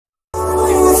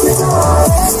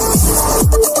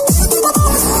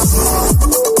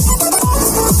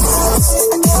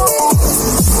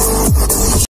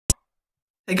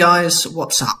Hey guys,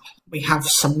 what's up? We have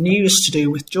some news to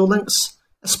do with Duel Links,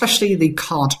 especially the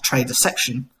card trader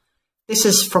section. This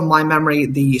is, from my memory,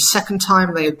 the second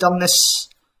time they have done this,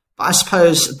 but I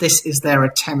suppose this is their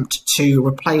attempt to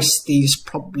replace these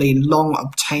probably long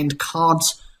obtained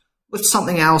cards with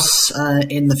something else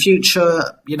in the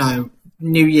future. You know,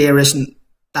 New Year isn't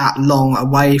that long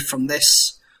away from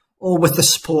this, or with the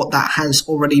support that has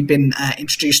already been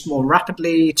introduced more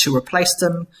rapidly to replace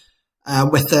them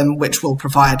with them, which will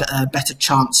provide a better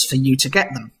chance for you to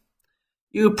get them.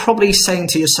 You're probably saying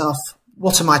to yourself,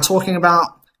 what am I talking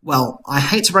about? Well, I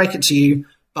hate to break it to you,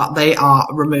 but they are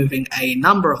removing a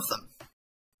number of them.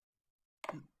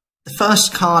 The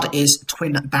first card is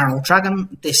Twin Barrel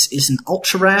Dragon. This is an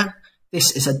ultra rare.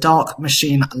 This is a Dark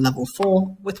Machine level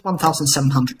 4 with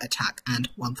 1700 attack and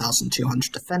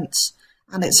 1200 defense.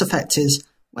 And its effect is,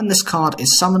 when this card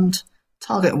is summoned,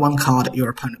 target one card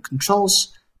your opponent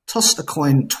controls, toss a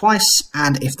coin twice,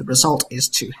 and if the result is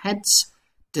 2 heads,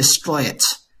 destroy it.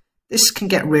 This can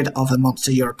get rid of a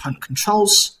monster your opponent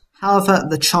controls. However,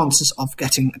 the chances of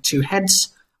getting 2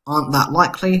 heads aren't that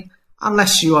likely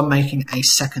unless you are making a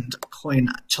second coin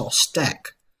toss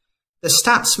deck. The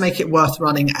stats make it worth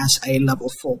running as a level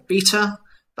 4 beta,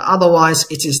 but otherwise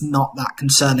it is not that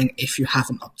concerning if you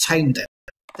haven't obtained it.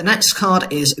 The next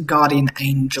card is Guardian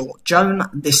Angel Joan.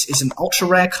 This is an ultra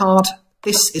rare card.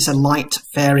 This is a light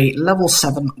fairy level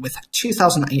 7 with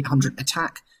 2800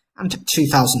 attack and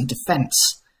 2000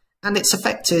 defense, and its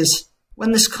effect is,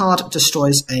 when this card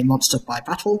destroys a monster by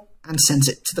battle and sends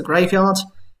it to the graveyard,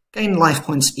 gain life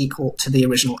points equal to the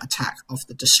original attack of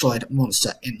the destroyed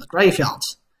monster in the graveyard.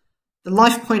 The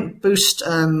life point boost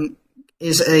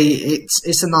is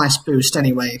a nice boost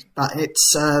anyway, but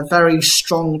it's very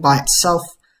strong by itself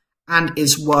and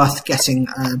is worth getting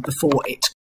before it.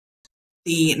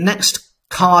 The next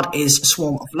card is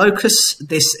Swarm of Locusts.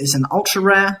 This is an ultra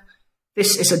rare.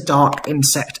 This is a Dark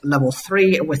Insect level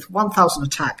 3 with 1000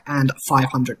 attack and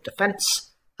 500 defense,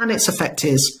 and its effect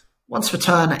is, once per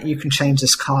turn you can change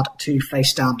this card to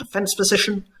face down defense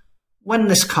position. When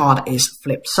this card is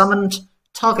flip summoned,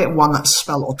 target one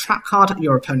spell or trap card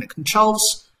your opponent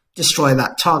controls, destroy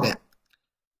that target.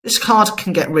 This card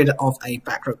can get rid of a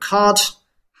back row card,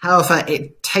 however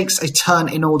it takes a turn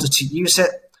in order to use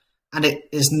it, and it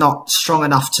is not strong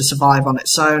enough to survive on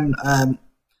its own.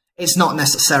 It's not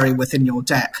necessary within your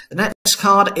deck. The next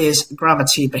card is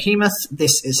Gravity Behemoth.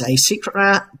 This is a secret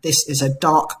rare. This is a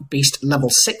Dark Beast level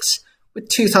 6 with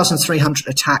 2300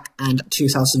 attack and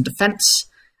 2000 defense,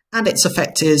 and its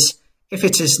effect is, if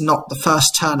it is not the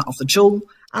first turn of the duel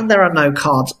and there are no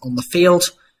cards on the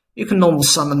field, you can normal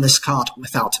summon this card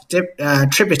without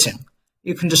tributing.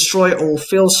 You can destroy all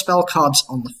field spell cards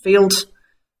on the field.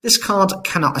 This card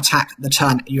cannot attack the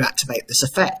turn you activate this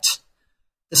effect.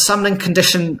 The summoning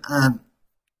condition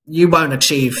you won't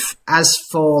achieve. As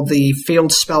for the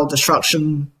field spell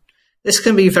destruction, this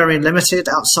can be very limited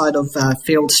outside of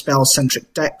field spell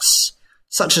centric decks,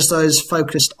 such as those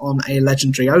focused on a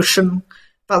legendary ocean,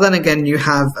 but then again you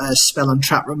have spell and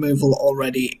trap removal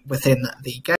already within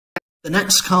the game. The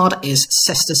next card is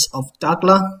Cestus of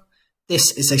Dougla.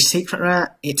 This is a secret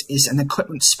rare. It is an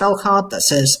equipment spell card that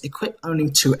says, equip only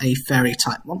to a fairy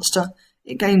type monster.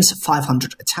 It gains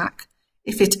 500 attack.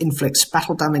 If it inflicts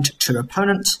battle damage to your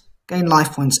opponent, gain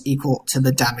life points equal to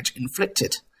the damage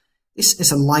inflicted. This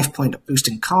is a life point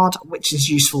boosting card, which is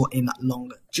useful in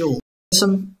long duels.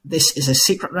 This is a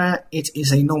secret rare. It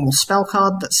is a normal spell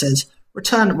card that says,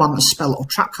 return one spell or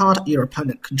trap card your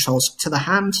opponent controls to the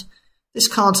hand. This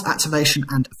card's activation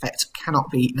and effect cannot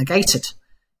be negated.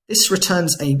 This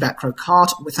returns a back row card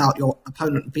without your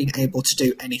opponent being able to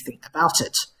do anything about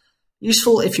it.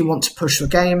 Useful if you want to push your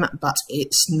game, but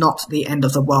it's not the end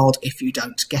of the world if you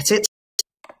don't get it.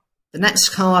 The next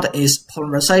card is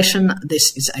Polymerization.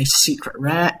 This is a secret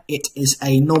rare. It is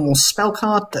a normal spell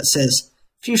card that says,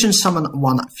 fusion summon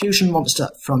one fusion monster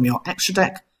from your extra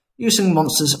deck, using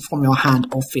monsters from your hand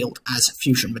or field as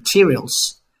fusion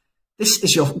materials. This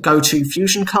is your go-to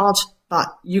fusion card,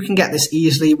 but you can get this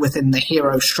easily within the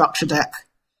hero structure deck.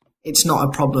 It's not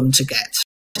a problem to get.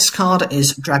 Next card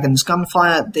is Dragon's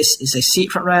Gunfire. This is a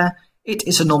secret rare. It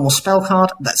is a normal spell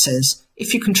card that says,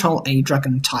 if you control a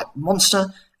dragon type monster,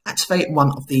 activate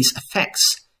one of these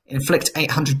effects. Inflict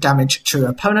 800 damage to your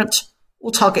opponent,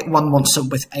 or target one monster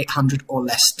with 800 or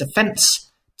less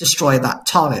defense. Destroy that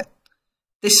target.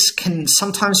 This can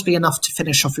sometimes be enough to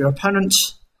finish off your opponent,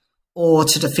 or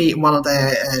to defeat one of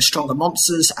their stronger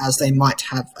monsters, as they might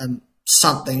have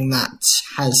something that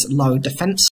has low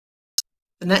defense.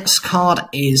 The next card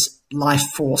is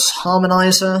Life Force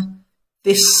Harmonizer.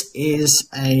 This is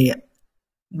a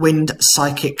Wind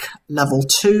Psychic level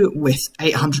 2 with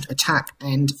 800 attack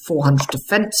and 400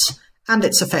 defense, and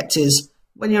its effect is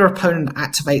when your opponent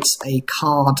activates a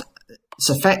card's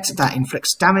effect that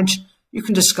inflicts damage, you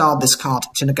can discard this card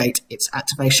to negate its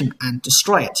activation and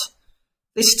destroy it.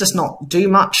 This does not do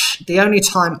much. The only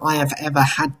time I have ever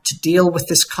had to deal with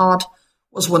this card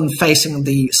was when facing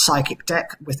the Psychic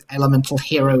deck with Elemental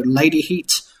Hero Lady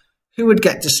Heat, who would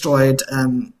get destroyed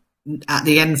at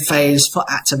the end phase for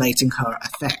activating her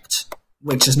effect,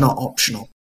 which is not optional.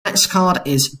 Next card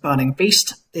is Burning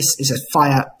Beast. This is a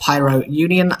Fire Pyro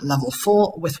Union level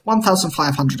 4 with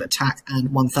 1500 attack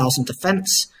and 1000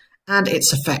 defense, and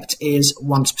its effect is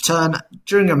once per turn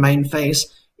during your main phase,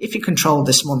 if you control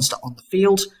this monster on the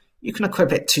field, you can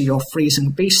equip it to your Freezing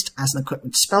Beast as an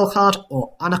equipment spell card,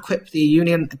 or unequip the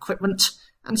Union equipment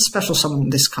and special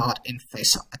summon this card in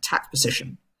face-up attack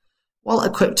position. While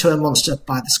equipped to a monster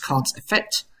by this card's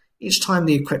effect, each time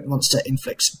the equipped monster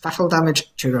inflicts battle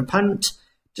damage to your opponent,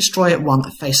 destroy one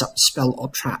face-up spell or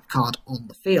trap card on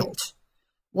the field.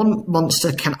 One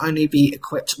monster can only be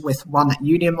equipped with one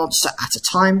Union monster at a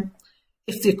time.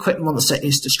 If the equipped monster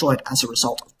is destroyed as a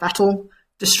result of battle,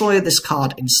 destroy this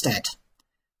card instead.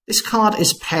 This card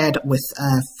is paired with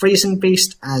a Freezing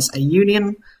Beast as a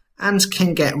Union and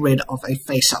can get rid of a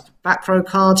face-up back row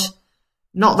card.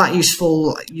 Not that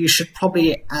useful, you should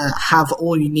probably have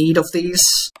all you need of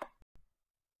these.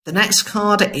 The next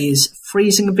card is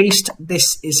Freezing Beast.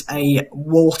 This is a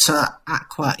Water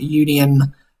Aqua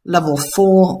Union level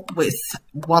 4 with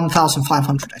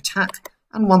 1500 attack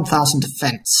and 1000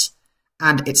 defense,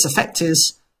 and its effect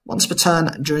is once per turn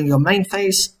during your main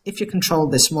phase, if you control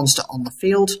this monster on the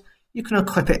field, you can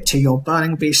equip it to your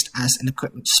Burning Beast as an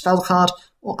equipment spell card,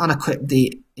 or unequip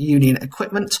the Union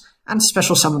equipment and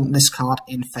special summon this card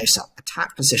in face-up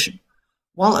attack position.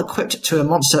 While equipped to a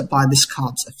monster by this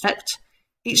card's effect,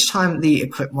 each time the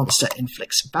equipped monster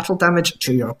inflicts battle damage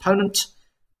to your opponent,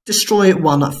 destroy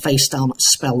one face-down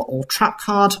spell or trap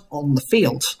card on the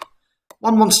field.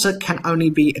 One monster can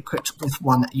only be equipped with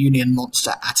one Union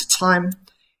monster at a time.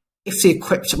 If the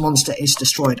equipped monster is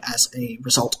destroyed as a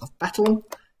result of battle,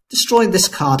 destroy this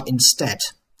card instead.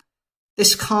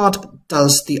 This card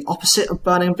does the opposite of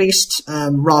Burning Beast.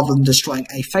 Rather than destroying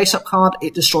a face-up card,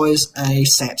 it destroys a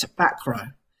set back row,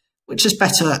 which is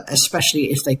better,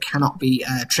 especially if they cannot be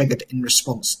triggered in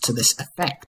response to this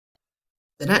effect.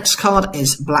 The next card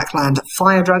is Blackland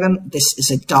Fire Dragon. This is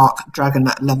a Dark Dragon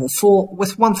at level 4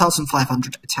 with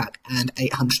 1500 attack and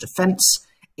 800 defense.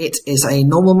 It is a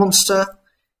normal monster.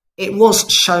 It was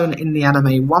shown in the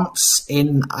anime once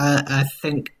in, I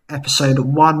think, episode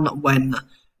 1 when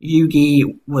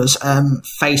Yugi was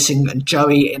facing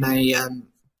Joey in a,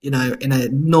 in a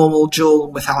normal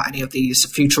duel without any of these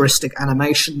futuristic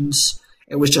animations.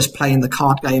 It was just playing the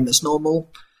card game as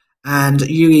normal. And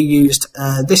Yugi used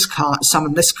this card,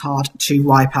 summoned this card to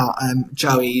wipe out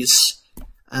Joey's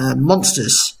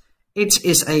monsters. It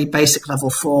is a basic level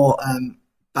 4,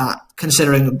 but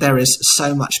considering there is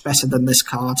so much better than this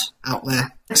card out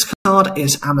there. Next card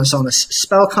is Amazonas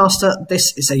Spellcaster.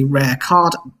 This is a rare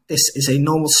card. This is a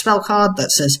normal spell card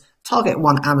that says target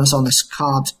one Amazonas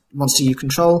card monster you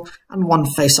control and one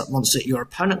face-up monster your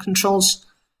opponent controls.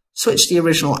 Switch the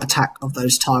original attack of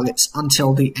those targets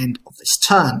until the end of this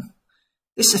turn.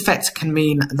 This effect can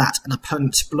mean that an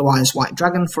opponent's Blue Eyes White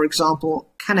Dragon, for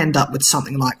example, can end up with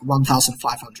something like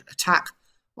 1500 attack,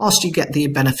 whilst you get the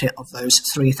benefit of those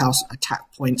 3000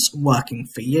 attack points working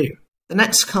for you. The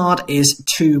next card is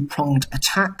Two-Pronged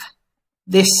Attack.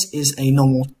 This is a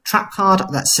normal trap card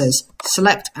that says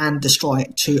select and destroy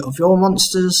 2 of your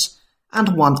monsters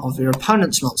and 1 of your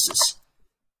opponent's monsters.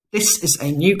 This is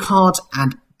a new card,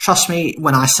 and trust me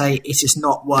when I say it is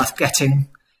not worth getting.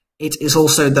 It is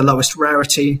also the lowest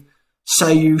rarity, so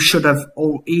you should have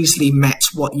all easily met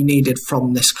what you needed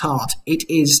from this card. It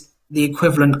is the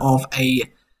equivalent of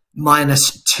a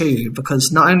 -2,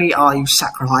 because not only are you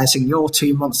sacrificing your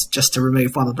 2 monsters just to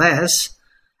remove one of theirs,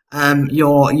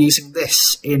 you're using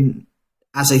this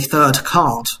as a third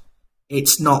card.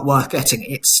 It's not worth getting.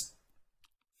 It's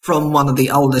from one of the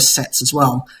oldest sets as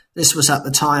well. This was at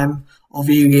the time of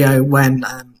Yu-Gi-Oh! When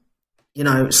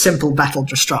simple battle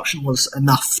destruction was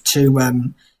enough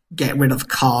to get rid of a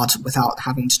card without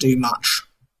having to do much.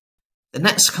 The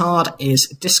next card is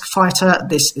Disc Fighter.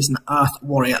 This is an Earth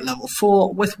Warrior level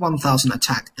 4 with 1000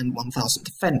 attack and 1000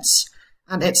 defense,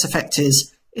 and its effect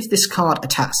is if this card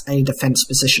attacks a defense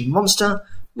position monster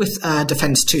with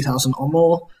defense 2000 or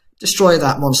more, destroy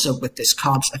that monster with this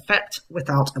card's effect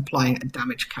without applying a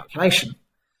damage calculation.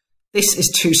 This is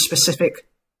too specific.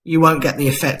 You won't get the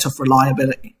effect of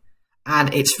reliability,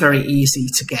 and it's very easy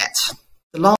to get.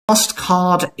 The last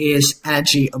card is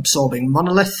Energy Absorbing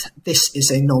Monolith. This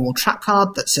is a normal trap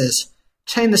card that says,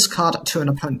 chain this card to an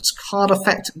opponent's card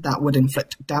effect that would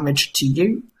inflict damage to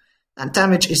you. That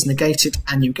damage is negated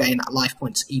and you gain life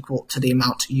points equal to the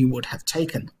amount you would have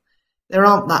taken. There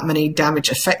aren't that many damage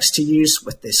effects to use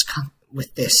with this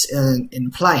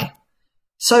in play.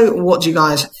 So what do you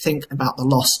guys think about the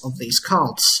loss of these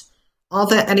cards? Are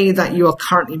there any that you are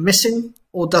currently missing,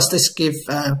 or does this give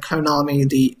Konami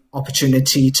the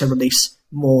opportunity to release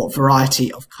more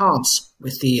variety of cards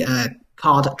with the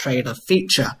card trader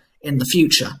feature in the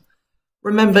future?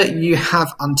 Remember, you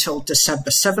have until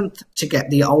December 7th to get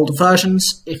the old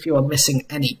versions if you are missing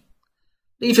any.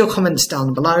 Leave your comments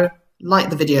down below, like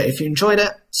the video if you enjoyed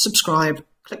it, subscribe,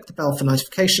 click the bell for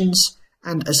notifications,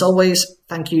 and as always,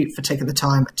 thank you for taking the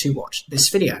time to watch this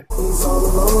video.